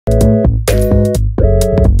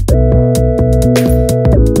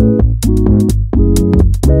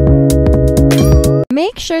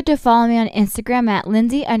Make sure to follow me on Instagram at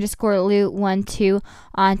Lindsay_Lou12,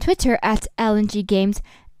 on Twitter at LNGGames,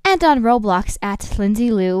 and on Roblox at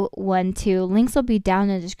LindsayLou12. Links will be down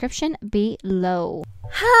in the description below.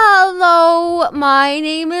 Hello, my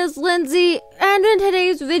name is Lindsay, and in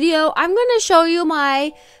today's video, I'm going to show you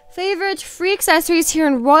my favorite free accessories here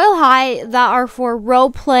in Royale High that are for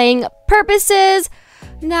role-playing purposes.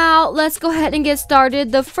 Now, let's go ahead and get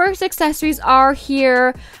started. The first accessories are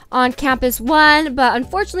here on Campus 1, but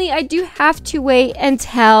unfortunately, I do have to wait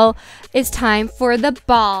until it's time for the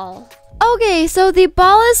ball. Okay, so the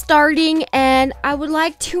ball is starting, and I would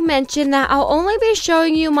like to mention that I'll only be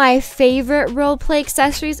showing you my favorite roleplay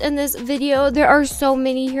accessories in this video. There are so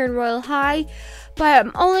many here in Royale High, but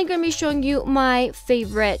I'm only going to be showing you my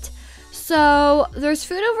favorite. So there's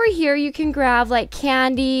food over here you can grab, like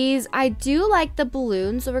candies. I do like the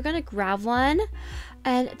balloon, so we're gonna grab one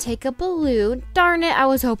and take a balloon. Darn it, I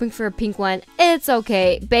was hoping for a pink one. It's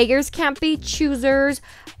okay, beggars can't be choosers.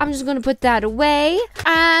 I'm just gonna put that away.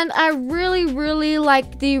 And I really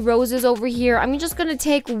like the roses over here. I'm just gonna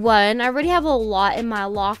take one. I already have a lot in my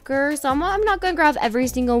locker, so I'm not gonna grab every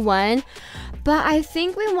single one, but I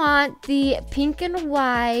think we want the pink and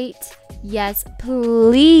white. Yes,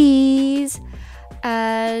 please.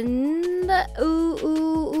 And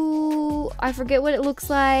ooh, I forget what it looks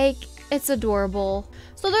like. It's adorable.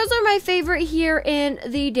 So those are my favorite here in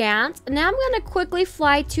the dance. Now I'm gonna quickly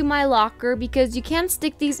fly to my locker because you can't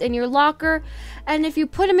stick these in your locker, and if you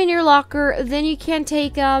put them in your locker, then you can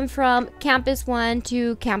take them from Campus 1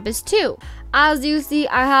 to Campus 2. As you see,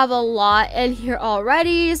 I have a lot in here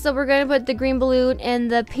already, so we're gonna put the green balloon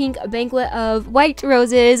and the pink banquet of white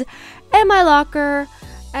roses in my locker,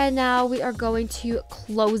 and now we are going to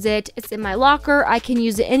close it. It's in my locker. I can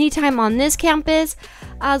use it anytime on this campus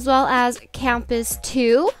as well as Campus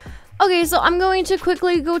 2. Okay, so I'm going to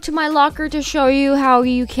quickly go to my locker to show you how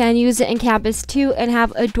you can use it in Campus 2 and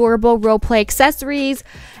have adorable roleplay accessories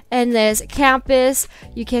in this campus.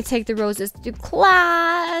 You can take the roses to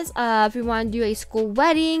class. If you want to do a school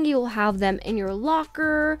wedding, you'll have them in your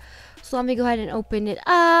locker. So let me go ahead and open it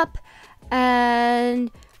up,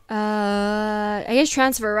 and I guess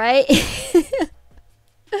transfer, right?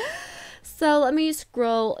 So let me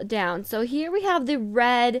scroll down. So here we have the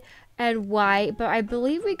red and white, but I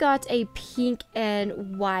believe we got a pink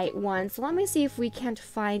and white one. So let me see if we can't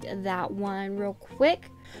find that one real quick.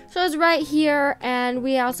 So it's right here, and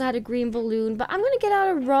we also had a green balloon, but I'm gonna get out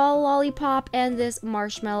a raw lollipop and this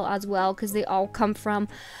marshmallow as well because they all come from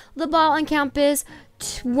the ball on Campus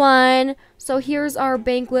 1. So here's our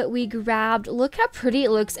banquet we grabbed. Look how pretty it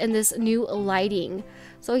looks in this new lighting.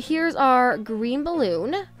 So here's our green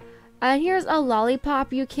balloon, and here's a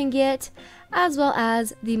lollipop you can get, as well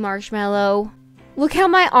as the marshmallow. Look how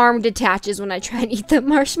my arm detaches when I try and eat the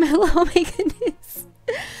marshmallow. Oh my goodness.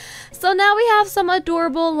 So now we have some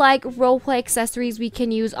adorable like roleplay accessories we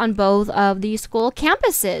can use on both of the school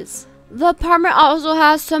campuses. The apartment also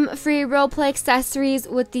has some free roleplay accessories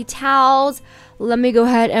with the towels. Let me go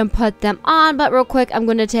ahead and put them on, but real quick, I'm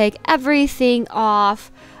going to take everything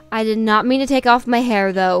off. I did not mean to take off my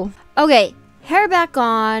hair though. Okay, hair back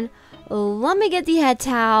on. Let me get the head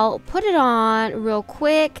towel, put it on real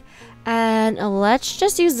quick, and let's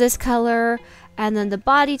just use this color. And then the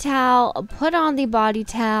body towel, put on the body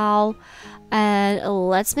towel, and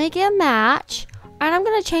let's make it match. And I'm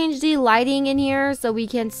going to change the lighting in here so we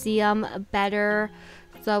can see them better.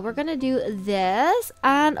 So we're going to do this,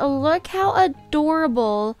 and look how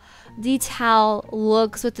adorable the towel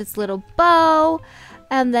looks with its little bow.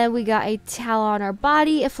 And then we got a towel on our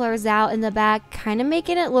body. It flares out in the back, kind of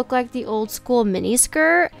making it look like the old school mini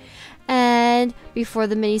skirt. And before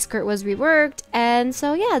the mini skirt was reworked. And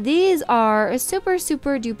so yeah, these are super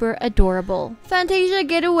duper adorable. Fantasia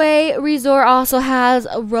Getaway Resort also has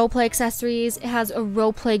roleplay accessories. It has a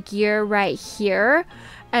roleplay gear right here,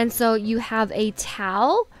 and so you have a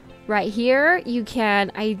towel right here.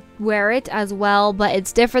 I wear it as well, but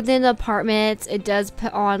it's different than the apartments. It does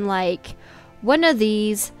put on like one of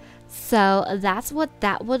these, so that's what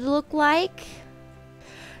that would look like.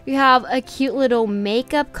 You have a cute little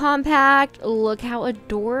makeup compact. Look how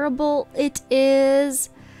adorable it is.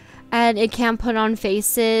 And it can put on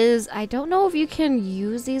faces. I don't know if you can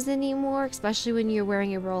use these anymore, especially when you're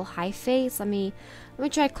wearing a Royale High face. Let me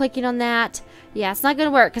try clicking on that. Yeah, it's not gonna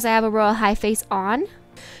work because I have a Royale High face on.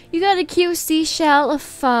 You got a cute seashell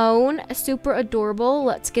phone. Super adorable.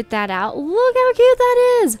 Let's get that out. Look how cute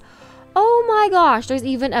that is. Oh my gosh, there's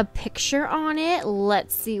even a picture on it.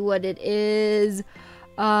 Let's see what it is.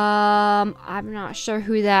 I'm not sure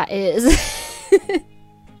who that is.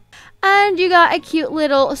 And you got a cute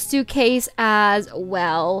little suitcase as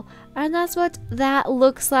well. And that's what that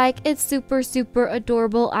looks like. It's super, super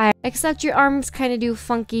adorable. Except your arms kind of do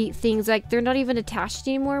funky things. Like, they're not even attached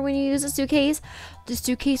anymore when you use a suitcase. The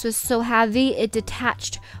suitcase was so heavy, it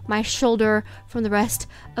detached my shoulder from the rest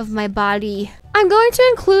of my body. I'm going to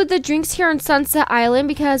include the drinks here on Sunset Island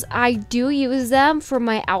because I do use them for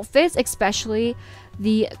my outfits, especially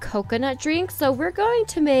the coconut drink. So we're going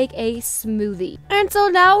to make a smoothie. And so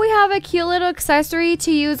now we have a cute little accessory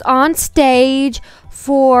to use on stage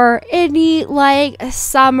for any like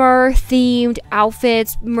summer themed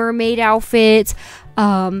outfits, mermaid outfits,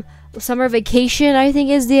 summer vacation I think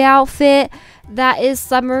is the outfit that is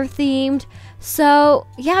summer themed. So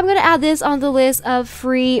yeah, I'm gonna add this on the list of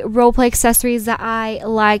free roleplay accessories that I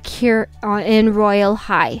like here in Royale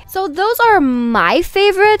High. So those are my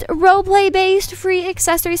favorite roleplay based free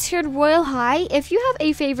accessories here in Royale High. If you have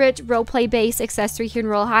a favorite roleplay based accessory here in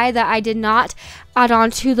Royale High that I did not add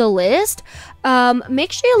on to the list,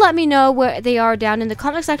 make sure you let me know where they are down in the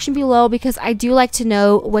comment section below, because I do like to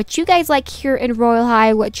know what you guys like here in Royale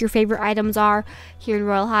High, what your favorite items are here in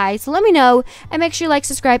Royale High. So let me know, and make sure you like,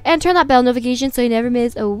 subscribe, and turn that bell notification so you never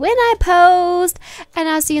miss when I post. And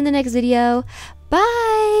I'll see you in the next video.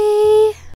 Bye!